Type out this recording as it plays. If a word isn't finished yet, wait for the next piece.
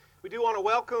do want to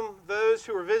welcome those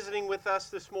who are visiting with us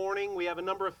this morning. We have a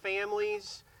number of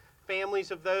families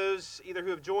of those either who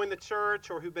have joined the church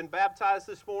or who've been baptized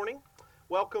this morning.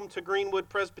 Welcome to Greenwood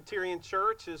Presbyterian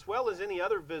Church, as well as any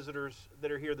other visitors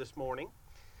that are here this morning.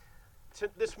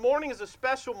 This morning is a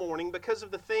special morning because of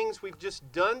the things we've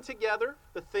just done together,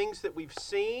 the things that we've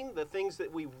seen, the things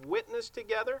that we've witnessed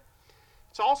together.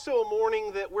 It's also a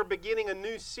morning that we're beginning a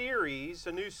new series,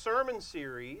 a new sermon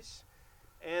series.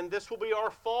 And this will be our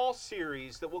fall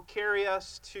series that will carry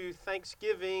us to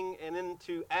Thanksgiving and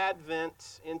into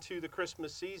Advent, into the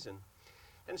Christmas season.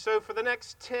 And so for the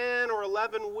next 10 or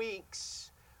 11 weeks,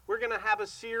 we're going to have a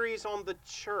series on the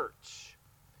church,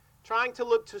 trying to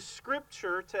look to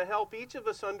Scripture to help each of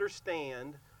us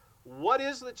understand what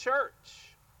is the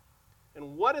church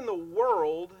and what in the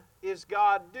world is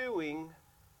God doing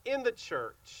in the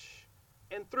church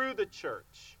and through the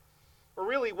church. Or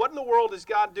really, what in the world is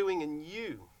God doing in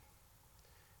you?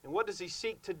 And what does He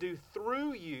seek to do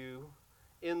through you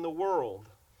in the world?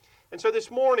 And so this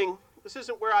morning, this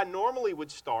isn't where I normally would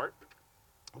start,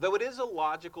 though it is a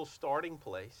logical starting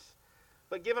place.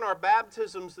 But given our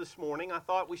baptisms this morning, I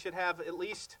thought we should have at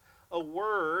least a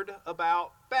word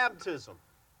about baptism.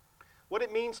 What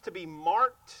it means to be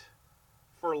marked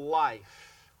for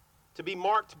life, to be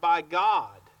marked by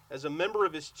God as a member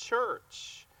of His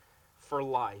church for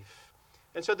life.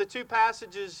 And so the two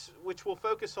passages which we'll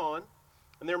focus on,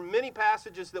 and there are many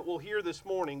passages that we'll hear this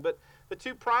morning, but the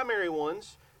two primary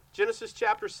ones, Genesis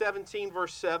chapter 17,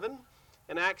 verse 7,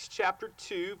 and Acts chapter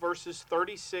 2, verses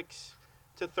 36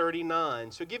 to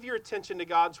 39. So give your attention to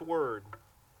God's word.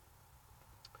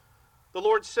 The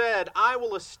Lord said, "I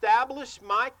will establish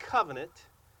my covenant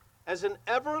as an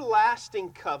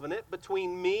everlasting covenant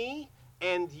between me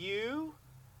and you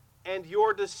and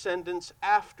your descendants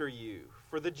after you,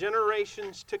 for the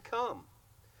generations to come,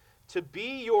 to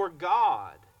be your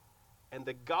God and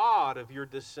the God of your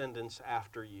descendants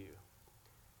after you."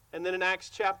 And then in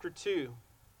Acts chapter 2,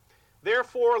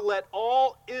 "Therefore let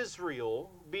all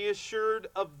Israel be assured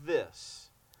of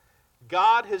this,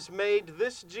 God has made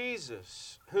this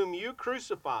Jesus, whom you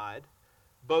crucified,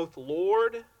 both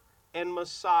Lord and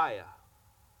Messiah."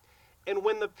 And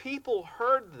when the people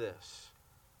heard this,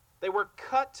 they were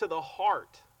cut to the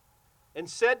heart and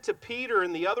said to Peter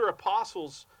and the other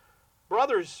apostles,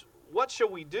 "Brothers, what shall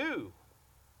we do?"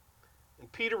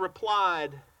 And Peter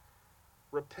replied,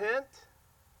 "Repent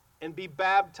and be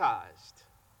baptized,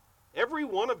 every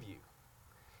one of you,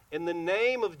 in the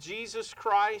name of Jesus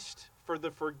Christ for the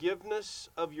forgiveness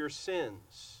of your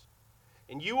sins,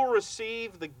 and you will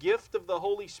receive the gift of the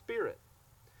Holy Spirit.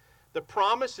 The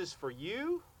promise is for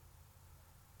you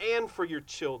and for your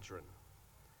children,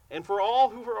 and for all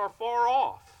who are far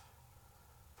off,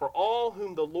 for all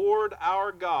whom the Lord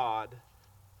our God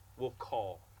will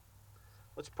call."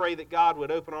 Let's pray that God would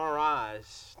open our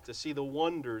eyes to see the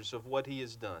wonders of what He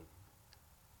has done.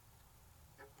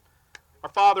 Our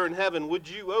Father in heaven, would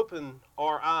you open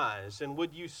our eyes and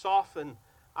would you soften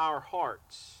our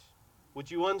hearts? Would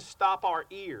you unstop our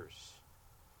ears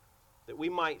that we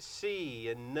might see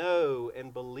and know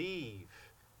and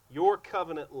believe your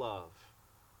covenant love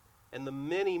and the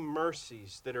many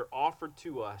mercies that are offered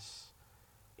to us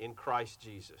in Christ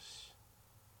Jesus.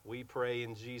 We pray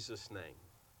in Jesus' name.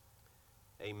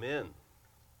 Amen.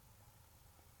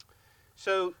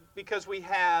 So, because we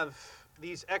have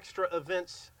these extra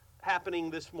events happening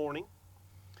this morning,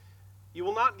 you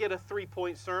will not get a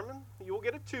 3-point sermon. You will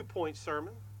get a 2-point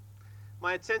sermon.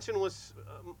 My intention was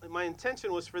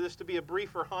for this to be a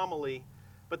briefer homily,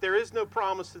 but there is no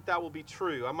promise that that will be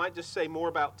true. I might just say more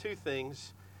about 2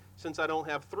 things since I don't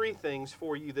have 3 things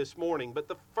for you this morning. But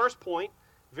the first point,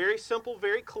 very simple,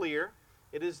 very clear.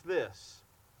 It is this.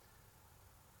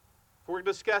 We're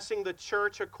discussing the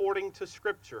church according to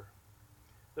Scripture.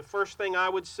 The first thing I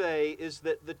would say is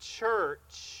that the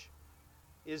church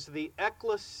is the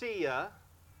ecclesia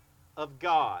of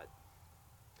God.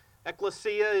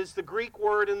 Ecclesia is the Greek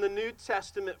word in the New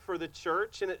Testament for the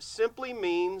church, and it simply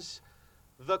means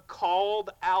the called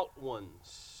out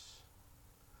ones.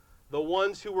 The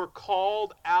ones who were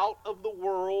called out of the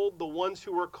world, the ones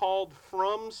who were called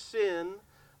from sin,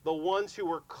 the ones who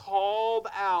were called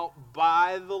out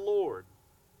by the Lord.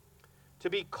 To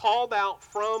be called out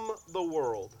from the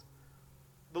world.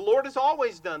 The Lord has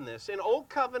always done this. In Old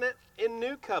Covenant, in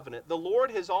New Covenant, the Lord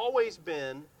has always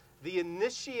been the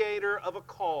initiator of a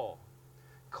call,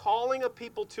 calling a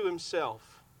people to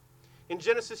Himself. In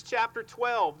Genesis chapter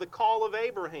 12, the call of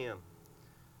Abraham.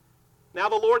 "Now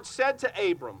the Lord said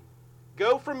to Abram,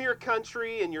 Go from your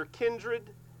country and your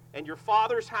kindred and your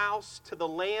father's house to the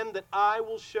land that I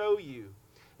will show you,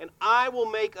 and I will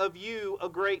make of you a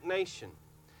great nation.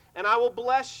 and I will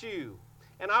bless you,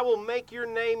 and I will make your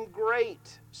name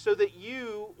great, so that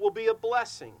you will be a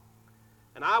blessing.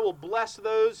 And I will bless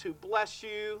those who bless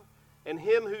you, and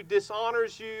him who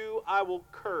dishonors you I will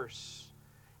curse.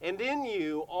 And in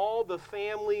you all the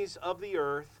families of the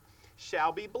earth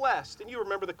shall be blessed. And you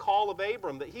remember the call of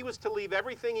Abram, that he was to leave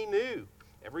everything he knew,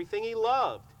 everything he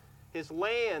loved, his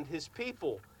land, his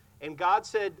people. And God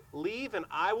said, leave and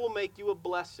I will make you a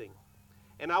blessing.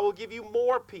 And I will give you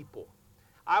more people.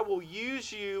 I will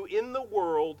use you in the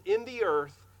world, in the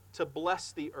earth, to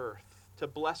bless the earth, to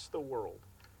bless the world.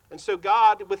 And so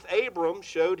God, with Abram,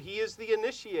 showed he is the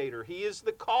initiator. He is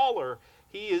the caller.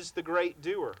 He is the great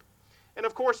doer. And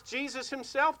of course, Jesus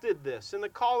himself did this in the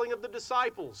calling of the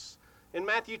disciples in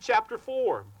Matthew chapter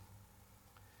 4.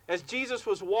 As Jesus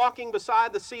was walking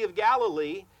beside the Sea of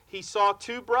Galilee, he saw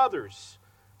two brothers,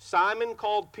 Simon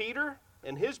called Peter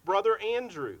and his brother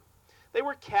Andrew. They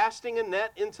were casting a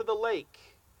net into the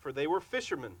lake, for they were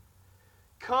fishermen.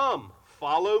 Come,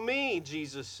 follow me,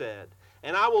 Jesus said,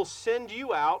 and I will send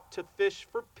you out to fish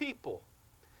for people.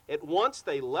 At once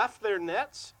they left their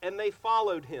nets and they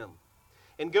followed him.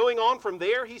 And going on from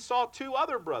there, he saw two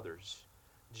other brothers,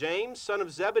 James, son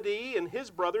of Zebedee, and his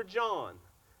brother John.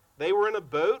 They were in a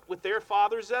boat with their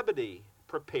father Zebedee,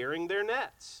 preparing their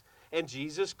nets. And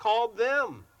Jesus called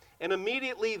them. And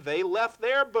immediately they left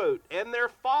their boat and their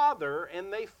father,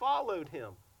 and they followed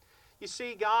him. You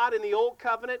see, God in the Old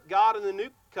Covenant, God in the New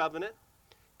Covenant,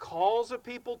 calls a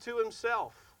people to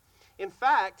himself. In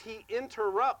fact, he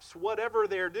interrupts whatever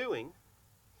they're doing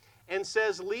and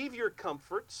says, leave your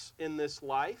comforts in this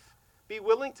life, be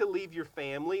willing to leave your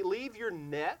family, leave your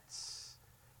nets,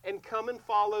 and come and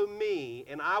follow me,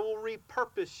 and I will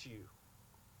repurpose you.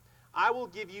 I will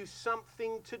give you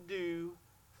something to do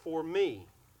for me.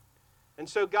 And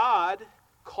so God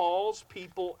calls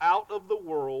people out of the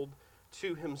world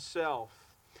to himself.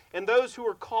 And those who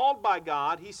are called by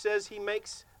God, he says he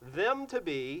makes them to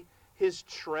be his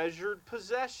treasured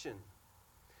possession.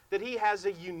 That he has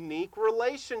a unique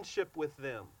relationship with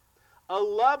them, a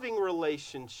loving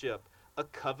relationship, a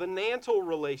covenantal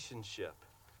relationship.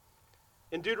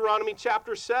 In Deuteronomy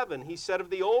chapter 7, he said of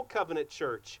the Old Covenant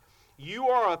church, you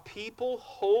are a people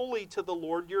holy to the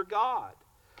Lord your God.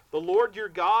 The Lord your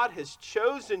God has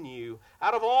chosen you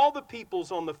out of all the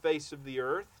peoples on the face of the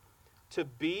earth to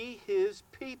be his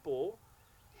people,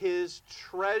 his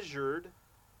treasured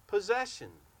possession.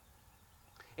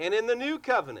 And in the New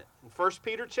Covenant, in 1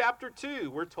 Peter chapter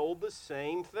 2, we're told the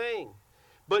same thing.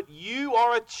 But you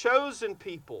are a chosen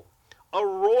people, a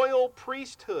royal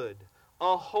priesthood,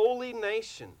 a holy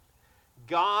nation,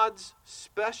 God's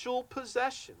special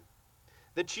possession,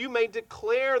 that you may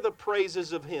declare the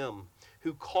praises of him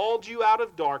who called you out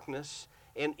of darkness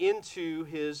and into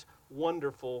his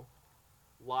wonderful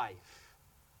life.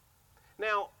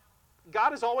 Now,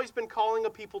 God has always been calling a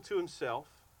people to himself.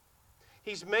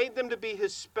 He's made them to be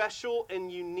his special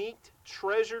and unique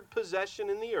treasured possession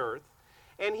in the earth,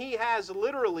 and he has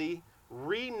literally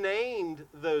renamed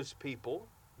those people,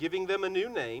 giving them a new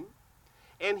name,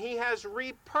 and he has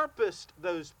repurposed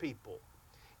those people,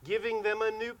 giving them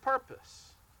a new purpose.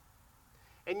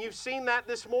 And you've seen that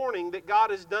this morning, that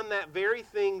God has done that very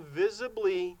thing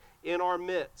visibly in our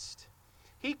midst.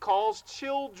 He calls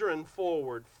children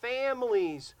forward,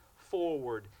 families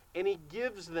forward, and he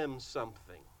gives them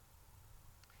something.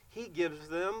 He gives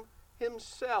them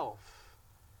himself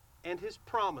and his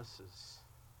promises.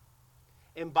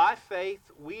 And by faith,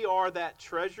 we are that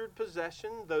treasured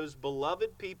possession, those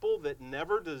beloved people that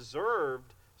never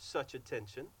deserved such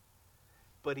attention,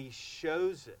 but he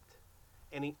shows it.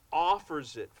 And he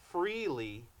offers it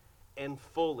freely and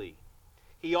fully.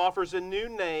 He offers a new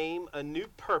name, a new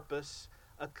purpose,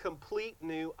 a complete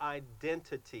new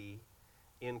identity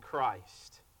in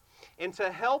Christ. And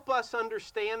to help us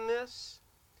understand this,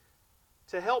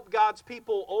 to help God's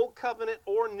people, Old Covenant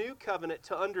or New Covenant,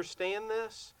 to understand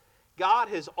this, God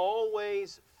has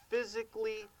always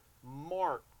physically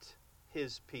marked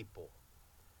his people,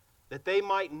 that they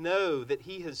might know that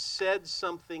he has said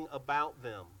something about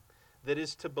them that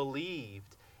is to be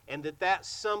believed, and that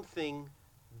something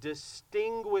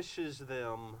distinguishes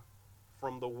them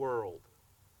from the world.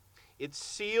 It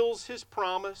seals his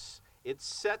promise, it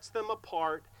sets them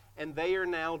apart, and they are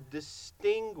now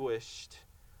distinguished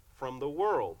from the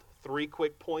world. 3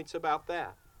 quick points about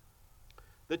that.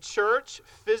 The church,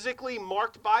 physically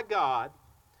marked by God,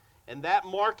 and that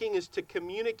marking is to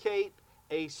communicate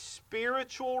a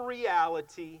spiritual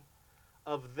reality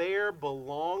of their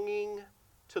belonging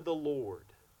to the Lord.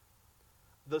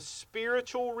 The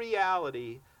spiritual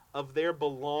reality of their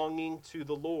belonging to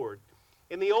the Lord.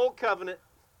 In the Old Covenant,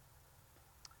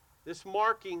 this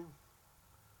marking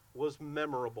was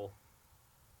memorable.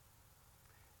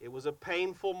 It was a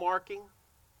painful marking.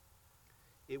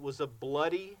 It was a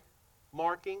bloody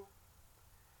marking.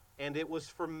 And it was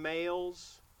for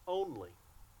males only.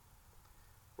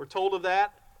 We're told of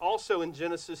that also in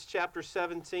Genesis chapter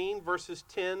 17, verses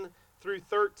 10 through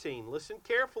 13. Listen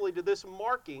carefully to this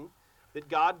marking that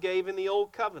God gave in the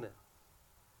Old Covenant.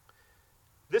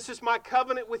 This is my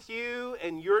covenant with you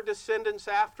and your descendants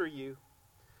after you.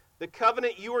 The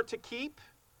covenant you are to keep,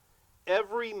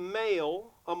 every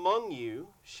male among you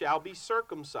shall be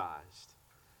circumcised.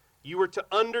 You are to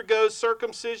undergo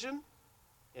circumcision,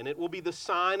 and it will be the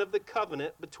sign of the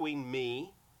covenant between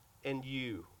me and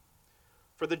you.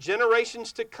 For the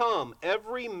generations to come,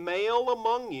 every male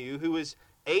among you who is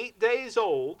 8 days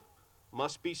old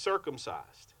must be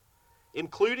circumcised,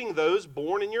 including those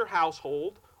born in your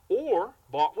household or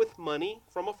bought with money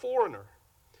from a foreigner.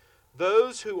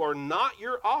 Those who are not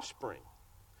your offspring,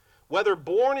 whether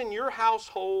born in your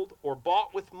household or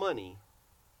bought with money,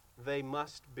 they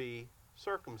must be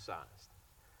circumcised.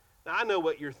 Now, I know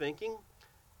what you're thinking.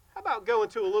 How about going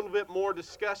to a little bit more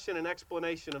discussion and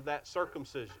explanation of that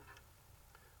circumcision?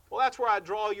 Well, that's where I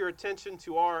draw your attention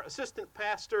to our assistant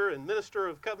pastor and minister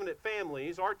of covenant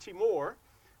families, Archie Moore,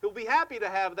 who'll be happy to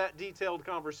have that detailed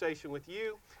conversation with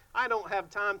you. I don't have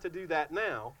time to do that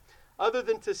now, other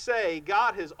than to say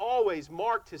God has always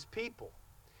marked his people.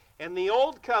 And the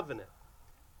Old Covenant,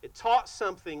 it taught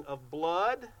something of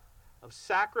blood, of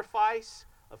sacrifice,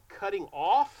 of cutting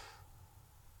off,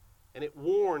 and it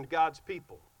warned God's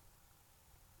people.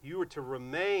 You are to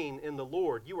remain in the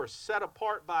Lord. You are set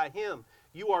apart by him.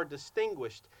 You are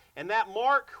distinguished. And that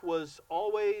mark was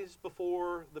always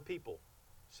before the people,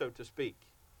 so to speak.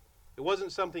 It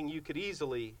wasn't something you could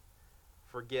easily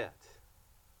forget.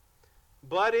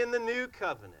 But in the New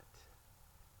Covenant,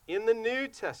 in the New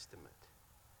Testament,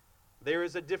 there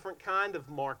is a different kind of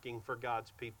marking for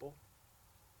God's people.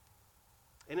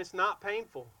 And it's not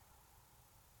painful.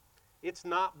 It's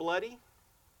not bloody.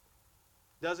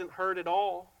 Doesn't hurt at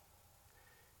all.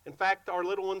 In fact, our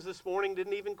little ones this morning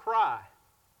didn't even cry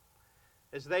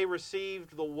as they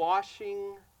received the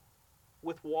washing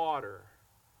with water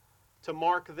to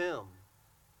mark them,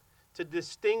 to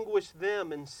distinguish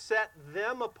them and set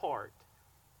them apart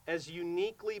as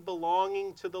uniquely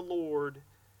belonging to the Lord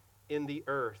in the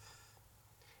earth.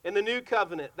 In the New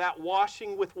Covenant, that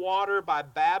washing with water by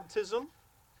baptism,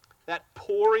 that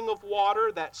pouring of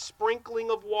water, that sprinkling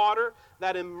of water,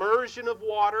 that immersion of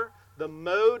water, the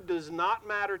mode does not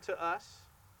matter to us.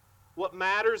 What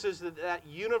matters is that that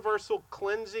universal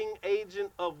cleansing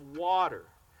agent of water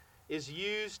is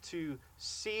used to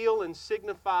seal and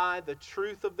signify the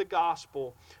truth of the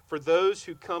gospel for those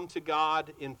who come to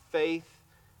God in faith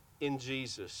in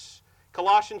Jesus.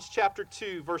 Colossians chapter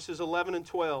 2, verses 11 and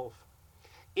 12.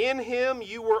 In him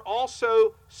you were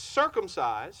also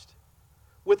circumcised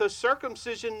with a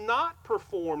circumcision not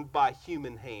performed by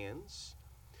human hands.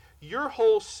 Your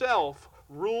whole self,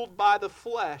 ruled by the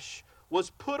flesh,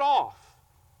 was put off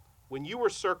when you were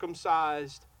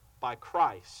circumcised by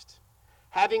Christ,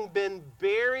 having been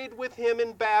buried with him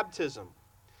in baptism,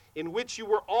 in which you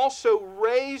were also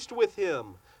raised with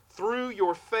him through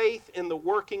your faith in the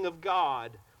working of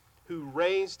God, who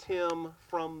raised him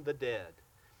from the dead.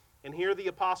 And here the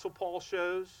Apostle Paul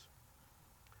shows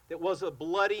that was a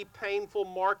bloody, painful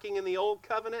marking in the Old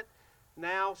Covenant,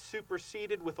 now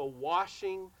superseded with a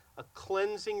washing, a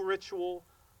cleansing ritual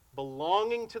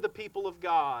belonging to the people of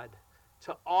God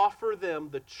to offer them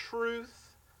the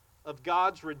truth of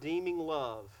God's redeeming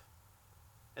love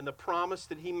and the promise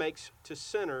that he makes to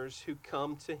sinners who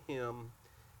come to him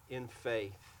in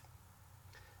faith.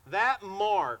 That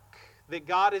mark that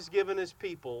God has given his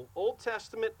people, Old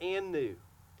Testament and New,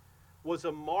 was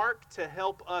a mark to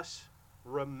help us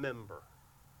remember.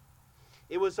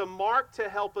 It was a mark to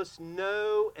help us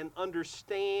know and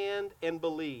understand and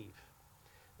believe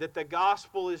that the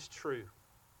gospel is true,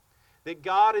 that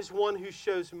God is one who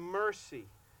shows mercy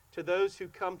to those who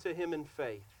come to him in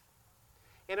faith.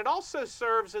 And it also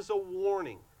serves as a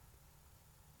warning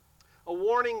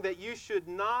that you should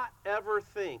not ever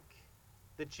think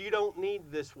that you don't need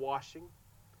this washing,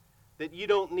 that you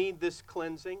don't need this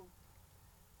cleansing,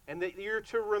 and that you're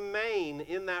to remain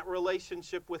in that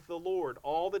relationship with the Lord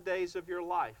all the days of your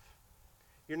life.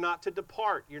 You're not to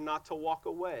depart. You're not to walk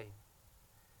away.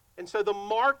 And so the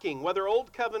marking, whether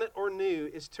Old Covenant or New,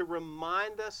 is to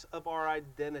remind us of our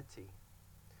identity,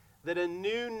 that a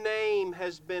new name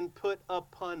has been put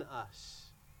upon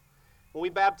us. When we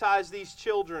baptize these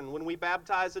children, when we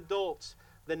baptize adults,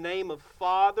 the name of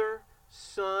Father,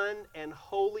 Son, and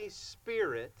Holy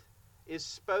Spirit is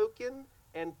spoken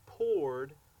and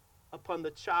poured upon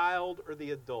the child or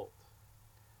the adult.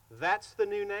 That's the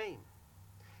new name.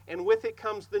 And with it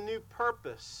comes the new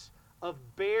purpose of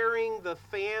bearing the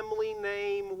family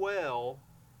name well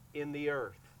in the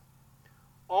earth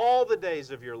all the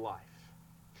days of your life.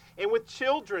 And with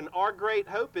children, our great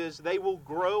hope is they will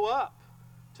grow up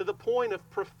to the point of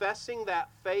professing that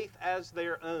faith as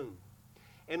their own.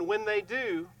 And when they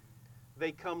do,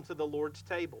 they come to the Lord's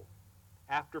table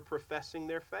after professing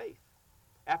their faith,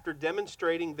 after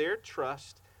demonstrating their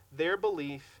trust, their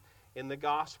belief in the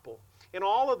gospel. And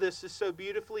all of this is so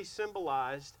beautifully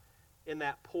symbolized in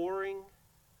that pouring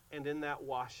and in that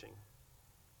washing.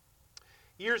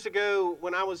 Years ago,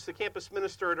 when I was the campus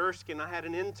minister at Erskine, I had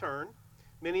an intern.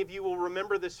 Many of you will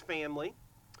remember this family.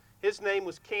 His name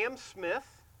was Cam Smith,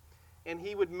 and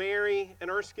he would marry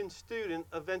an Erskine student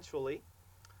eventually,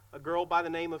 a girl by the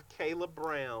name of Kayla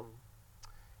Brown.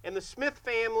 And the Smith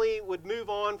family would move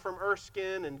on from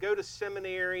Erskine and go to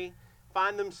seminary,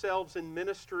 find themselves in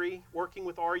ministry, working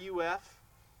with RUF.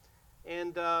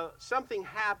 And something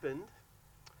happened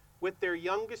with their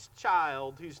youngest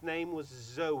child, whose name was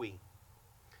Zoe.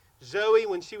 Zoe,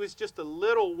 when she was just a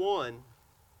little one,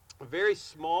 a very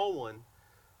small one,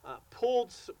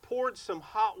 poured some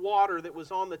hot water that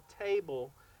was on the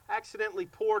table, accidentally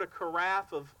poured a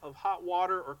carafe of hot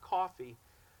water or coffee,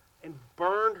 and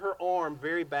burned her arm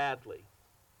very badly.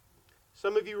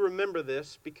 Some of you remember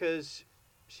this because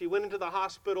she went into the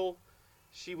hospital,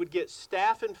 she would get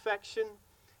staph infection,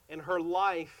 and her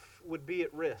life would be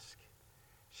at risk.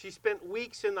 She spent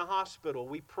weeks in the hospital.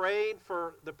 We prayed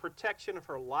for the protection of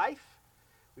her life.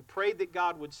 We prayed that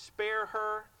God would spare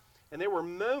her. And there were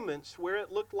moments where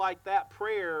it looked like that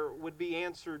prayer would be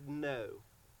answered no.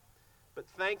 But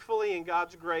thankfully, in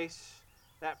God's grace,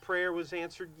 that prayer was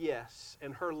answered yes,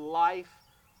 and her life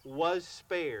was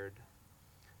spared.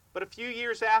 But a few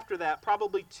years after that,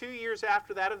 probably 2 years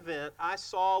after that event, I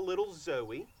saw little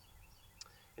Zoe,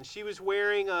 and she was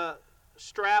wearing a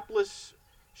strapless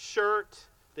shirt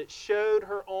that showed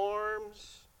her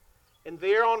arms, and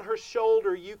there on her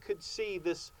shoulder you could see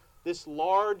this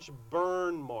large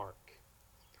burn mark,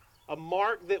 a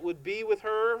mark that would be with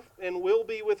her and will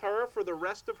be with her for the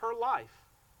rest of her life.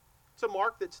 It's a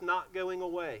mark that's not going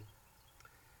away.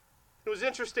 It was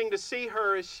interesting to see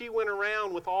her as she went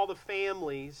around with all the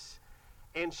families,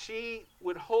 and she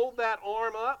would hold that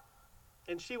arm up,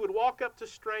 and she would walk up to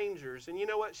strangers, and you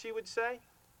know what she would say?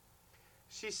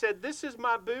 She said, "This is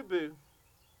my boo-boo,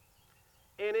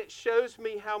 and it shows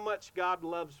me how much God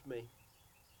loves me."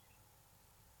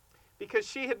 Because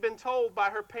she had been told by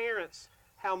her parents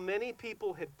how many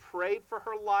people had prayed for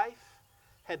her life,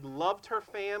 had loved her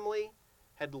family,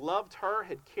 had loved her,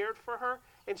 had cared for her,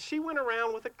 and she went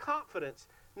around with a confidence,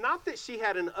 not that she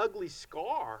had an ugly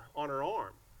scar on her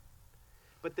arm,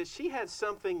 but that she had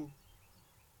something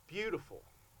beautiful.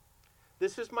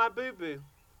 This is my boo-boo,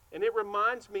 and it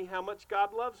reminds me how much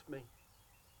God loves me.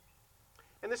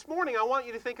 And this morning, I want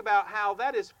you to think about how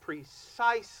that is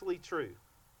precisely true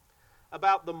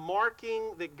about the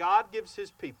marking that God gives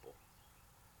His people,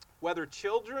 whether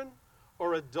children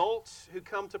or adults who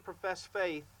come to profess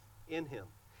faith in Him.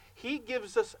 He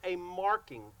gives us a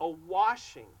marking, a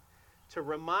washing, to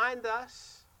remind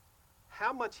us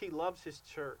how much He loves His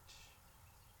church.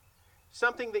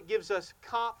 Something that gives us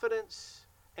confidence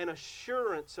and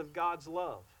assurance of God's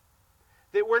love.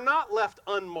 That we're not left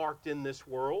unmarked in this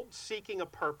world, seeking a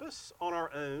purpose on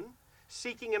our own,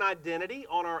 seeking an identity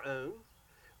on our own.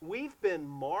 We've been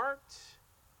marked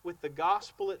with the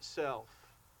gospel itself,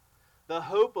 the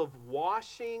hope of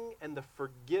washing and the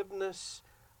forgiveness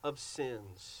of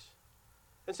sins.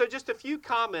 And so just a few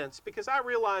comments, because I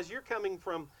realize you're coming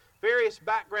from various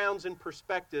backgrounds and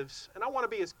perspectives, and I want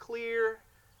to be as clear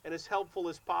and as helpful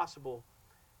as possible.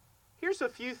 Here's a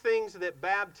few things that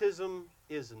baptism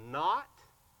is not,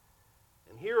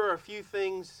 and here are a few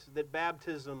things that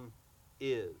baptism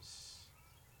is.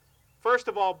 First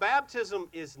of all, baptism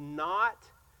is not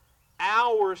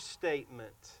our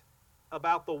statement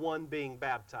about the one being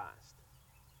baptized.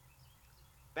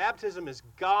 Baptism is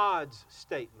God's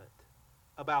statement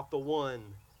about the one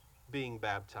being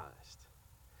baptized.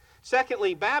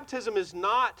 Secondly, baptism is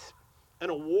not an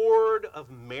award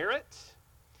of merit.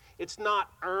 It's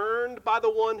not earned by the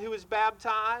one who is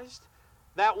baptized.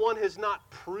 That one has not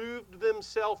proved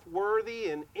themselves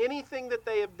worthy in anything that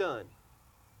they have done.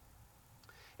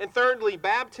 And thirdly,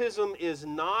 baptism is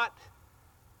not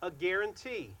a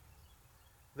guarantee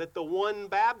that the one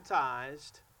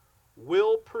baptized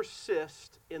will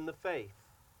persist in the faith.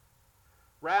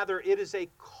 Rather, it is a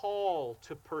call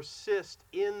to persist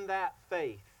in that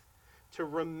faith, to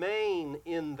remain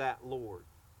in that Lord.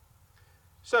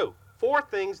 So, Four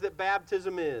things that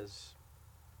baptism is.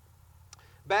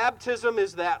 Baptism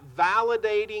is that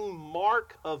validating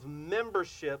mark of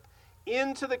membership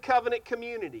into the covenant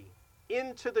community,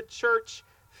 into the church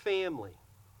family.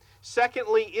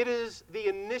 Secondly, it is the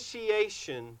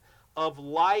initiation of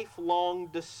lifelong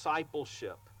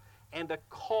discipleship and a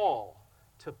call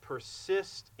to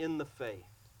persist in the faith.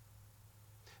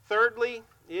 Thirdly,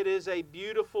 it is a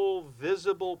beautiful,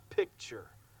 visible picture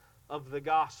of the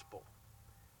gospel,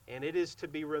 and it is to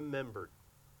be remembered.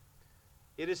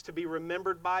 It is to be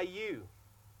remembered by you.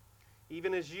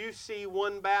 Even as you see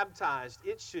one baptized,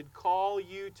 it should call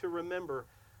you to remember,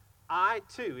 I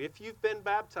too, if you've been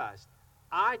baptized,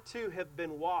 I too have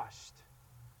been washed.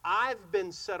 I've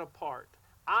been set apart.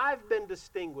 I've been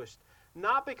distinguished,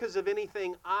 not because of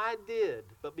anything I did,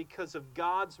 but because of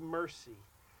God's mercy.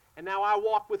 And now I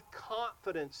walk with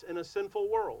confidence in a sinful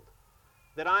world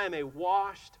that I am a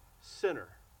washed sinner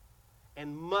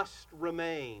and must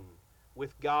remain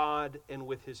with God and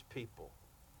with His people.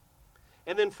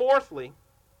 And then fourthly,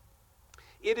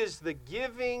 it is the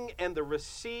giving and the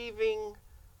receiving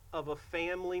of a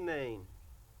family name,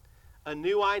 a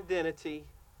new identity,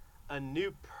 a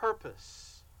new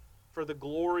purpose for the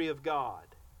glory of God.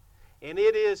 And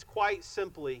it is quite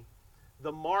simply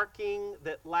the marking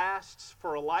that lasts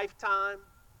for a lifetime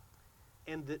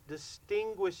and that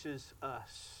distinguishes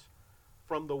us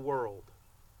from the world.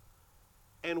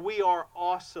 And we are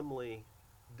awesomely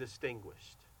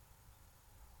distinguished.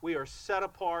 We are set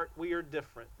apart. We are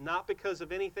different. Not because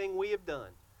of anything we have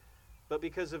done, but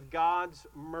because of God's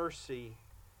mercy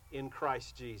in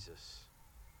Christ Jesus.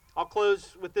 I'll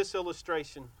close with this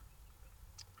illustration.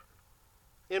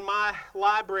 In my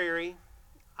library,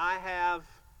 I have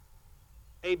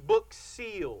a book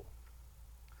seal,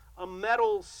 a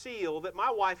metal seal that my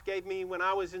wife gave me when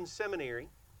I was in seminary.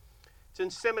 It's in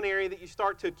seminary that you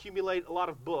start to accumulate a lot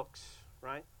of books,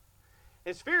 right?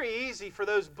 It's very easy for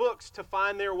those books to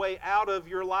find their way out of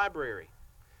your library.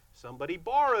 Somebody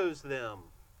borrows them.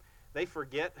 They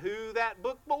forget who that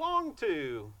book belonged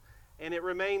to, and it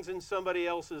remains in somebody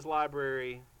else's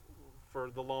library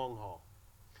for the long haul.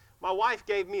 My wife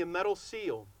gave me a metal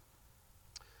seal,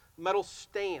 metal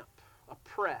stamp, a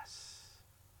press.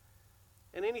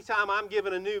 And anytime I'm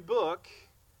given a new book,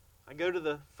 I go to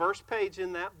the first page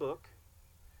in that book,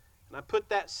 and I put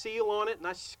that seal on it, and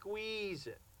I squeeze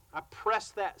it. I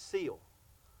press that seal,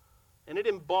 and it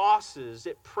embosses,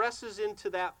 it presses into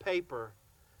that paper.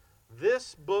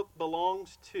 This book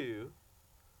belongs to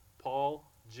Paul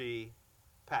G.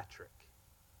 Patrick,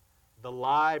 the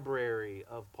library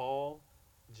of Paul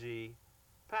G.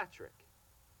 Patrick.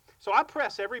 So I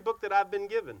press every book that I've been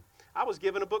given. I was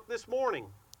given a book this morning.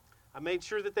 I made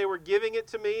sure that they were giving it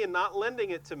to me and not lending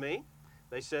it to me.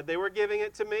 They said they were giving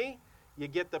it to me. You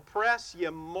get the press,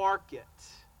 you mark it.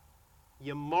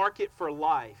 You mark it for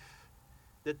life.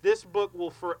 That this book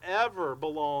will forever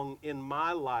belong in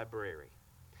my library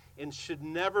and should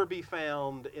never be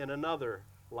found in another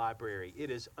library.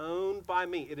 It is owned by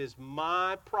me. It is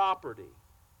my property.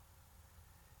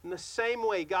 In the same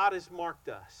way, God has marked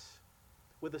us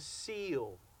with a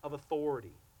seal of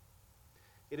authority.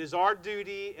 It is our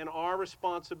duty and our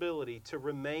responsibility to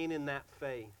remain in that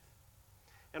faith.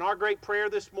 And our great prayer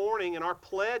this morning and our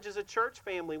pledge as a church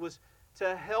family was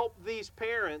to help these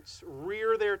parents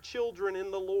rear their children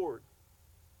in the Lord.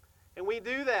 And we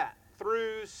do that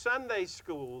through Sunday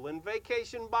school and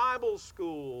Vacation Bible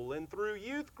School and through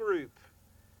youth group,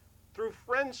 through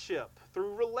friendship,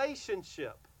 through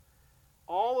relationship.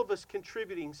 All of us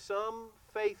contributing some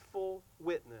faithful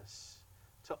witness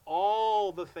to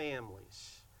all the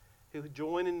families who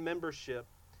join in membership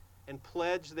and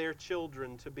pledge their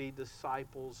children to be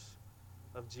disciples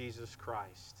of Jesus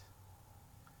Christ.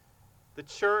 The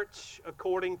church,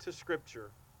 according to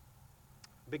Scripture,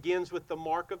 begins with the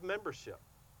mark of membership,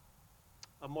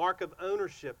 a mark of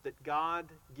ownership that God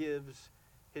gives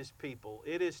His people.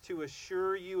 It is to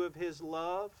assure you of His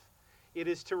love. It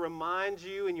is to remind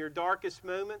you in your darkest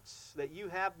moments that you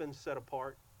have been set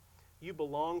apart. You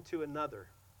belong to another,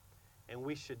 and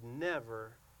we should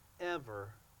never, ever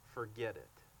forget it.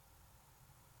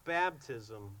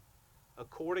 Baptism,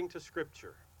 according to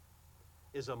Scripture,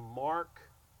 is a mark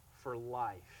for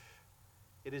life.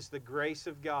 It is the grace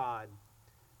of God,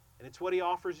 and it's what He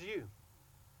offers you.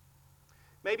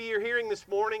 Maybe you're hearing this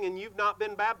morning and you've not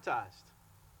been baptized.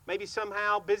 Maybe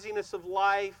somehow busyness of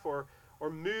life or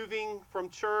moving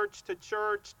from church,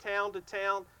 town to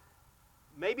town.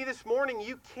 Maybe this morning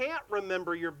you can't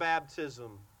remember your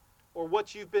baptism or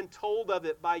what you've been told of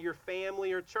it by your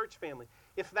family or church family.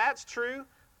 If that's true,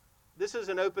 this is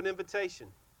an open invitation.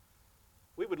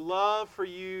 We would love for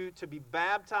you to be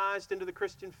baptized into the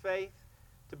Christian faith,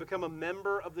 to become a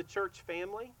member of the church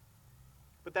family.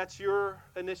 But that's your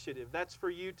initiative. That's for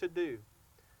you to do.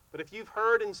 But if you've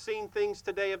heard and seen things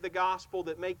today of the gospel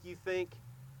that make you think,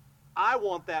 I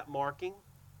want that marking,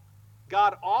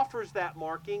 God offers that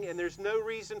marking, and there's no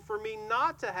reason for me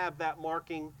not to have that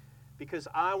marking because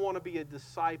I want to be a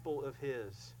disciple of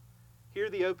His. Hear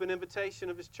the open invitation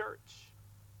of His church.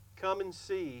 Come and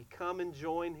see. Come and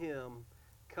join Him.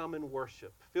 Come and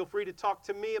worship. Feel free to talk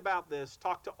to me about this.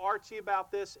 Talk to Archie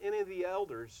about this, any of the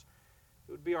elders.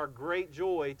 It would be our great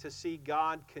joy to see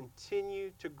God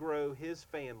continue to grow His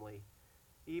family,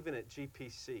 even at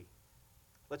GPC.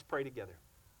 Let's pray together.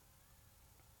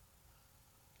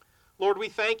 Lord, we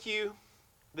thank you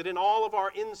that in all of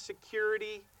our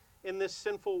insecurity in this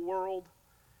sinful world,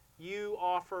 you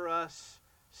offer us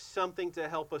something to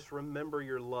help us remember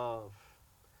your love,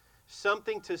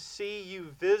 something to see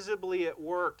you visibly at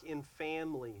work in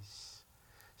families,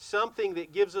 something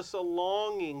that gives us a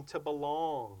longing to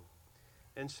belong.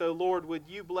 And so, Lord, would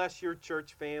you bless your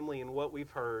church family and what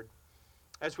we've heard?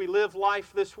 As we live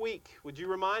life this week, would you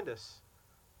remind us,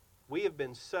 we have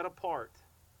been set apart.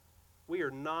 We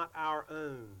are not our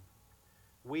own.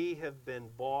 We have been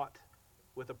bought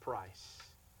with a price.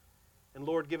 And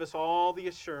Lord, give us all the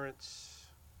assurance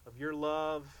of your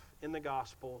love in the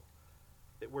gospel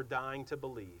that we're dying to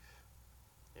believe.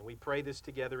 And we pray this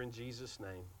together in Jesus'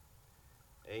 name.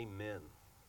 Amen.